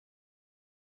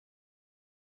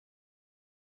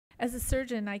As a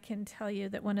surgeon, I can tell you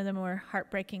that one of the more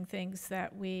heartbreaking things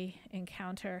that we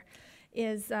encounter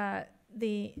is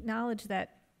the knowledge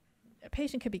that a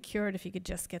patient could be cured if you could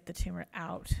just get the tumor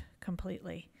out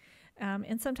completely.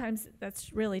 And sometimes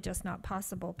that's really just not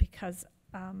possible because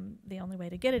the only way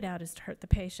to get it out is to hurt the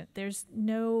patient. There's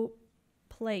no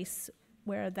place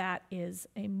where that is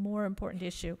a more important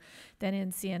issue than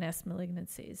in CNS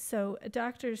malignancies. So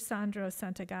Dr. Sandro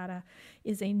Santagata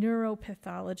is a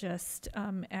neuropathologist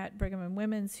at Brigham and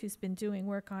Women's who's been doing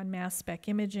work on mass spec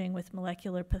imaging with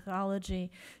molecular pathology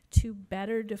to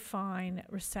better define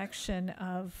resection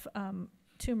of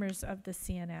tumors of the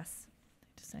CNS.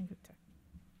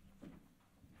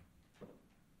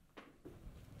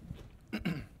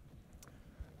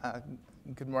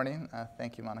 Good morning.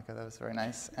 Thank you, Monica. That was very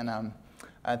nice. And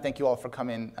thank you all for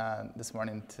coming this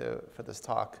morning for this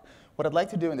talk. What I'd like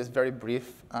to do in this very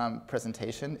brief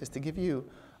presentation is to give you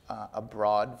a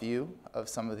broad view of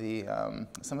some of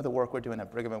the work we're doing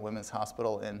at Brigham and Women's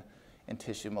Hospital in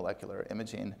tissue molecular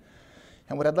imaging.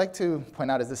 And what I'd like to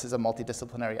point out is this is a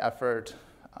multidisciplinary effort,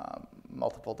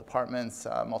 multiple departments,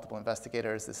 multiple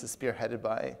investigators. This is spearheaded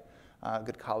by a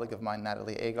good colleague of mine,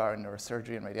 Natalie Agar, in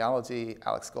neurosurgery and radiology,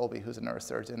 Alex Golby, who's a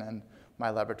neurosurgeon, and my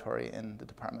laboratory in the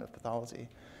Department of Pathology.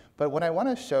 But what I want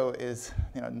to show is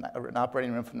an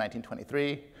operating room from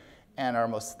 1923 and our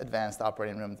most advanced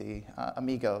operating room, the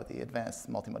Amigo, the advanced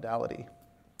multimodality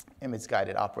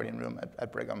image-guided operating room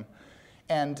at Brigham.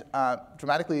 And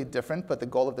dramatically different, but the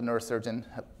goal of the neurosurgeon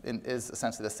is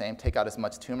essentially the same: take out as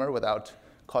much tumor without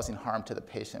causing harm to the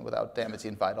patient, without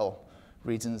damaging vital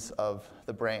regions of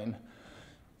the brain.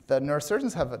 The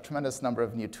neurosurgeons have a tremendous number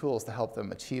of new tools to help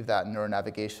them achieve that: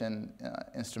 neuronavigation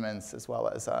instruments, as well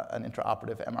as an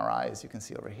intraoperative MRI, as you can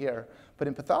see over here. But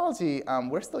in pathology,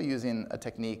 we're still using a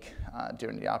technique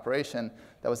during the operation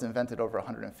that was invented over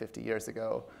 150 years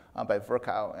ago by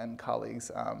Virchow and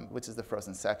colleagues, which is the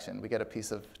frozen section. We get a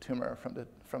piece of tumor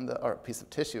or a piece of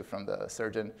tissue from the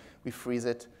surgeon. We freeze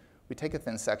it. We take a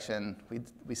thin section.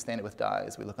 We stain it with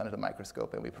dyes. We look under the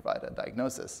microscope, and we provide a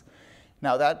diagnosis.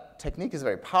 Now, that technique is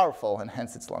very powerful, and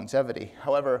hence its longevity.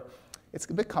 However, it's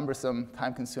a bit cumbersome,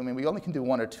 time-consuming. We only can do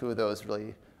one or two of those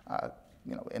really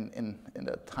in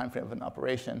the time frame of an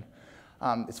operation.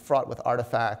 It's fraught with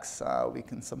artifacts. We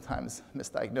can sometimes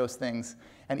misdiagnose things.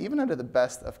 And even under the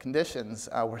best of conditions,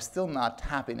 we're still not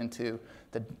tapping into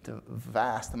the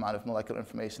vast amount of molecular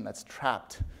information that's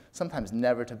trapped, sometimes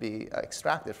never to be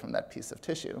extracted from that piece of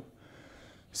tissue.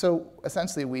 So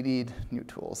essentially, we need new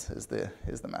tools, is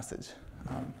the message.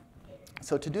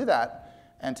 So to do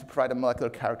that, and to provide a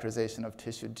molecular characterization of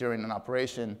tissue during an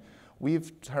operation,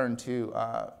 we've turned to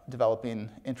developing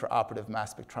intraoperative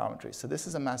mass spectrometry. So this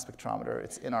is a mass spectrometer.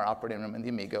 It's in our operating room in the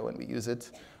Amigo, and we use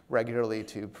it regularly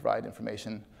to provide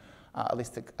information, at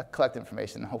least to collect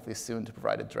information, and hopefully soon to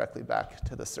provide it directly back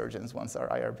to the surgeons once our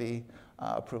IRB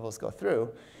approvals go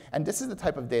through. And this is the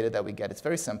type of data that we get. It's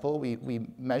very simple. We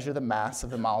measure the mass of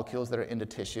the molecules that are in the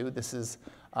tissue. This is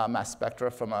mass spectra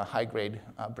from a high-grade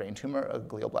brain tumor, a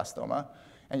glioblastoma.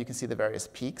 And you can see the various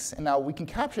peaks. And now we can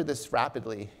capture this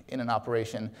rapidly in an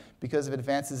operation because of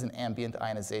advances in ambient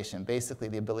ionization. Basically,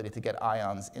 the ability to get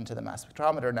ions into the mass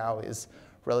spectrometer now is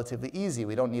relatively easy.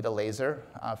 We don't need a laser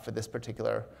for this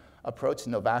particular approach.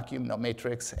 No vacuum, no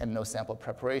matrix, and no sample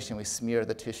preparation. We smear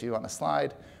the tissue on a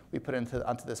slide. We put it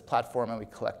onto this platform, and we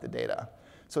collect the data.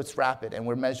 So it's rapid, and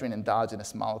we're measuring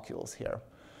endogenous molecules here.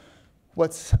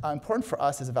 What's important for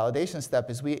us as a validation step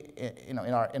is in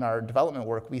our development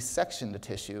work, we section the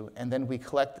tissue, and then we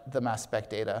collect the mass spec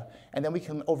data, and then we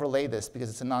can overlay this because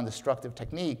it's a non-destructive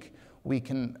technique. We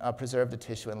can preserve the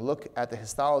tissue and look at the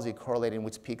histology correlating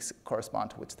which peaks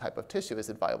correspond to which type of tissue. Is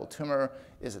it viable tumor?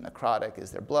 Is it necrotic?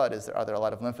 Is there blood? Are there a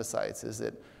lot of lymphocytes? Is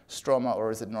it stroma,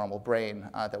 or is it normal brain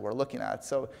that we're looking at?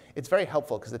 So it's very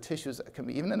helpful because the tissues can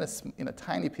be, even in a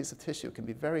tiny piece of tissue, can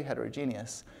be very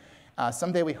heterogeneous.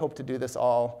 Someday we hope to do this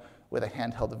all with a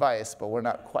handheld device, but we're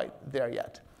not quite there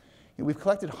yet. We've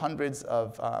collected hundreds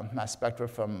of mass spectra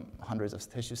from hundreds of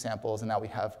tissue samples, and now we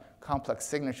have complex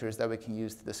signatures that we can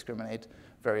use to discriminate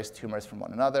various tumors from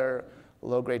one another,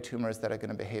 low-grade tumors that are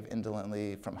going to behave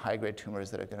indolently from high-grade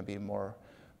tumors that are going to be more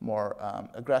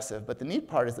aggressive. But the neat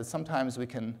part is that sometimes we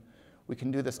can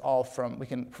do this all we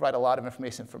can provide a lot of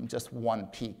information from just one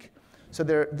peak. So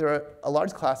there are a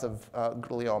large class of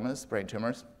gliomas, brain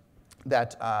tumors,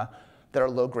 that are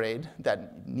low grade,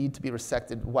 that need to be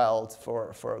resected well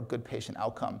for a good patient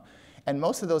outcome. And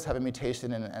most of those have a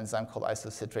mutation in an enzyme called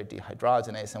isocitrate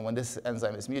dehydrogenase. And when this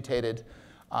enzyme is mutated,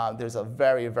 there's a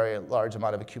very, very large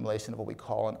amount of accumulation of what we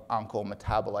call an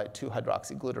oncometabolite,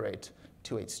 2-hydroxyglutarate,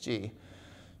 2-HG.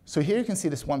 So here you can see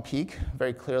this one peak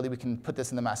very clearly. We can put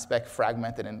this in the mass spec,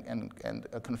 fragment it, and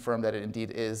confirm that it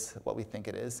indeed is what we think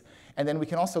it is. And then we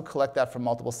can also collect that from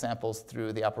multiple samples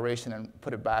through the operation and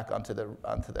put it back onto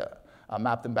the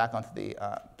map them back onto the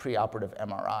preoperative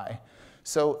MRI.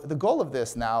 So the goal of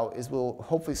this now is we'll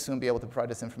hopefully soon be able to provide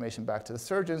this information back to the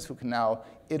surgeons who can now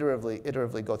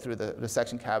iteratively go through the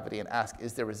resection cavity and ask,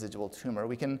 is there residual tumor?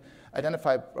 We can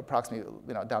identify approximately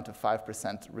down to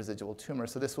 5% residual tumor.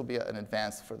 So this will be an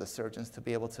advance for the surgeons to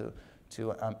be able to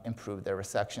improve their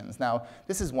resections. Now,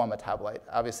 this is one metabolite.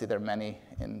 Obviously, there are many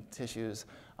in tissues.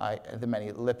 There are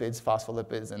many lipids,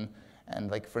 phospholipids, and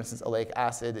like, for instance, oleic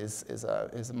acid is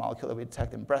a molecule that we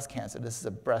detect in breast cancer. This is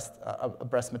a breast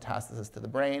metastasis to the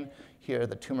brain. Here are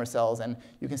the tumor cells. And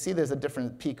you can see there's a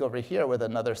different peak over here with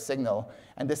another signal.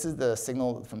 And this is the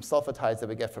signal from sulfatides that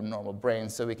we get from normal brain.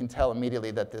 So we can tell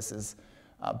immediately that this is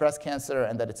breast cancer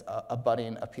and that it's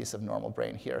abutting a piece of normal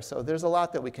brain here. So there's a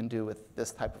lot that we can do with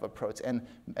this type of approach. And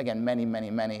again, many, many,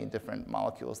 many different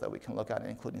molecules that we can look at,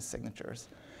 including signatures.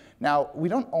 Now, we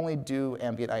don't only do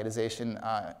ambient ionization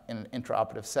in an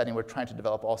intraoperative setting. We're trying to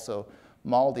develop also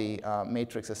MALDI,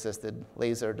 matrix-assisted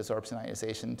laser desorption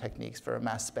ionization techniques for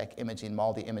mass spec imaging,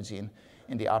 MALDI imaging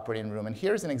in the operating room. And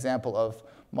here's an example of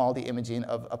MALDI imaging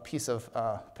of a piece of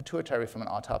pituitary from an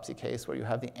autopsy case where you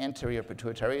have the anterior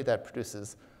pituitary that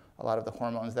produces a lot of the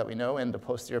hormones that we know, and the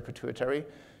posterior pituitary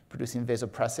producing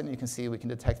vasopressin. You can see we can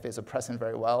detect vasopressin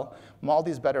very well. MALDI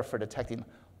is better for detecting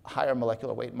higher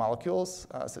molecular weight molecules,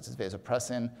 such as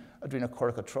vasopressin,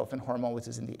 adrenocorticotrophin hormone, which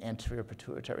is in the anterior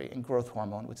pituitary, and growth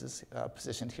hormone, which is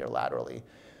positioned here laterally.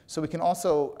 So we can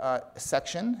also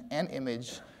section and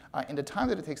image, in the time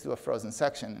that it takes to do a frozen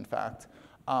section, in fact,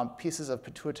 pieces of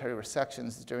pituitary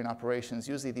resections during operations.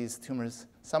 Usually these tumors,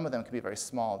 some of them can be very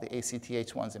small. The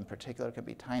ACTH ones in particular can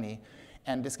be tiny.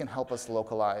 And this can help us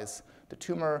localize the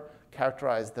tumor,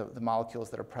 characterize the molecules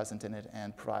that are present in it,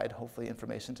 and provide, hopefully,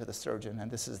 information to the surgeon.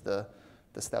 And this is the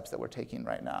steps that we're taking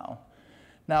right now.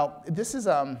 Now, this is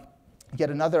yet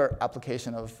another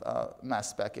application of mass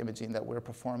spec imaging that we're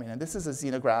performing. And this is a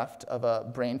xenograft of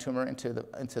a brain tumor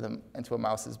into a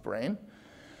mouse's brain.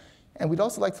 And we'd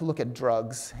also like to look at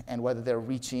drugs and whether they're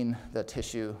reaching the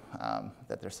tissue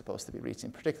that they're supposed to be reaching,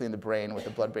 particularly in the brain with the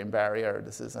blood-brain barrier.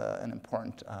 This is an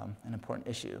important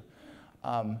issue.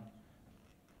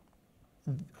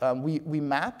 We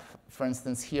map, for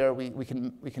instance, here we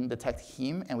can detect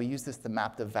heme, and we use this to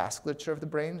map the vasculature of the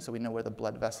brain, so we know where the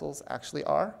blood vessels actually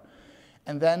are.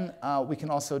 And then we can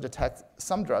also detect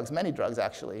some drugs, many drugs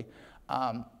actually,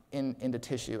 in the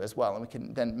tissue as well, and we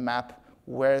can then map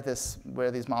where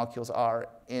these molecules are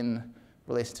in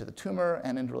relation to the tumor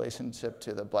and in relationship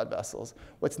to the blood vessels.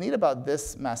 What's neat about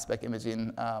this mass spec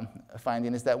imaging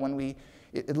finding is that when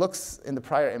it looks in the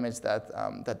prior image that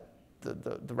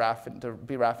the BRAF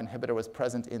inhibitor was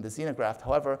present in the xenograft.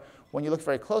 However, when you look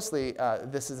very closely,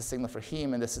 this is the signal for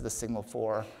heme, and this is the signal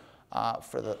for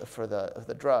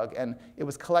the drug, and it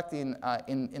was collecting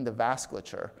in the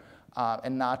vasculature.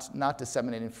 And not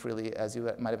disseminating freely, as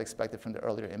you might have expected from the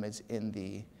earlier image, in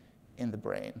the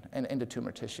brain and in the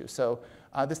tumor tissue. So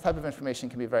this type of information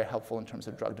can be very helpful in terms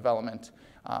of drug development,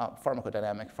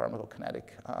 pharmacodynamic,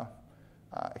 pharmacokinetic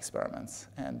experiments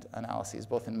and analyses,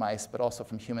 both in mice, but also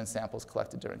from human samples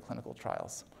collected during clinical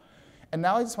trials. And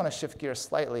now I just want to shift gears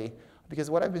slightly, because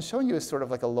what I've been showing you is sort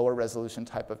of like a lower resolution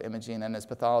type of imaging, and as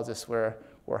pathologists, we're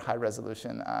high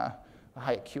resolution,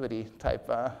 high acuity type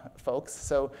folks.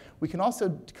 So we can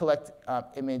also collect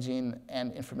imaging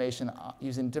and information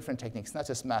using different techniques, not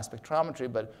just mass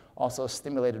spectrometry, but also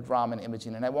stimulated Raman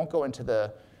imaging. And I won't go into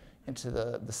the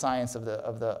science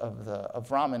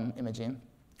of Raman imaging.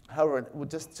 However,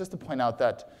 just to point out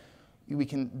that we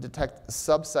can detect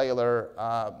subcellular,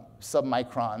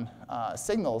 submicron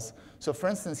signals. So for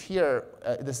instance, here,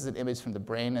 this is an image from the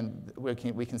brain, and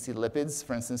we can see lipids.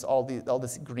 For instance, all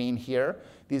this green here,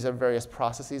 these are various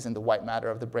processes in the white matter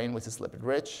of the brain, which is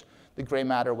lipid-rich. The gray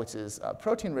matter, which is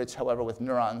protein-rich, however, with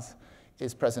neurons,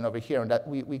 is present over here, and that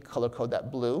we color code that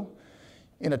blue.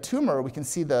 In a tumor, we can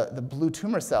see the blue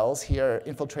tumor cells here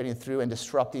infiltrating through and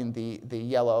disrupting the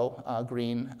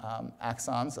yellow-green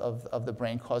axons of the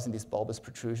brain, causing these bulbous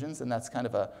protrusions, and that's kind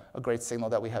of a great signal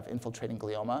that we have infiltrating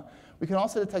glioma. We can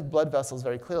also detect blood vessels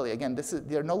very clearly. Again,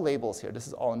 there are no labels here. This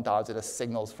is all endogenous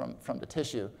signals from the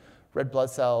tissue. Red blood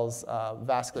cells,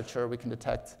 vasculature, we can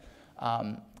detect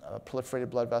proliferated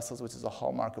blood vessels, which is a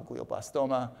hallmark of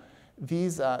glioblastoma.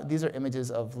 These are images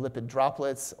of lipid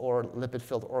droplets or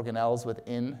lipid-filled organelles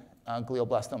within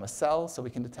glioblastoma cells, so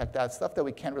we can detect that stuff that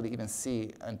we can't really even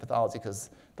see in pathology because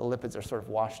the lipids are sort of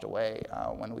washed away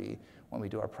when we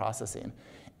do our processing.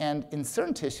 And in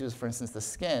certain tissues, for instance, the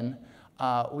skin,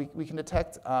 we can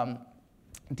detect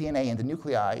DNA in the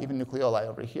nuclei, even nucleoli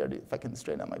over here. If I can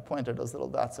straighten out my pointer, those little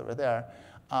dots over there.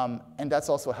 And that's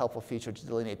also a helpful feature to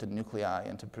delineate the nuclei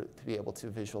and to be able to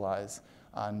visualize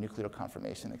nuclear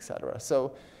conformation, et cetera.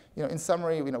 So, in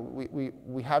summary,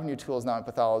 we have new tools now in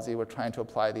pathology. We're trying to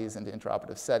apply these in the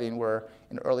intraoperative setting. We're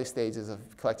in early stages of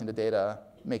collecting the data,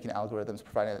 making algorithms,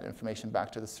 providing that information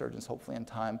back to the surgeons, hopefully in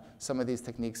time. Some of these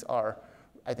techniques are,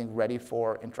 I think, ready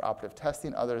for intraoperative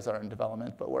testing. Others are in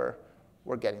development, but we're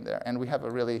getting there. And we have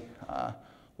a really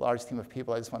large team of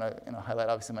people. I just want to highlight,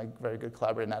 obviously, my very good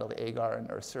collaborator, Natalie Agar, in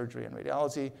neurosurgery and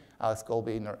radiology, Alex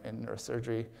Golby in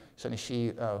neurosurgery, Shani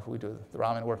Shi, who we do the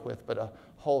ramen work with, but a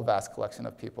whole vast collection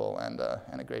of people and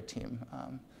a great team.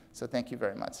 So thank you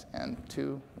very much. And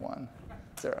 2, 1,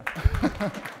 0.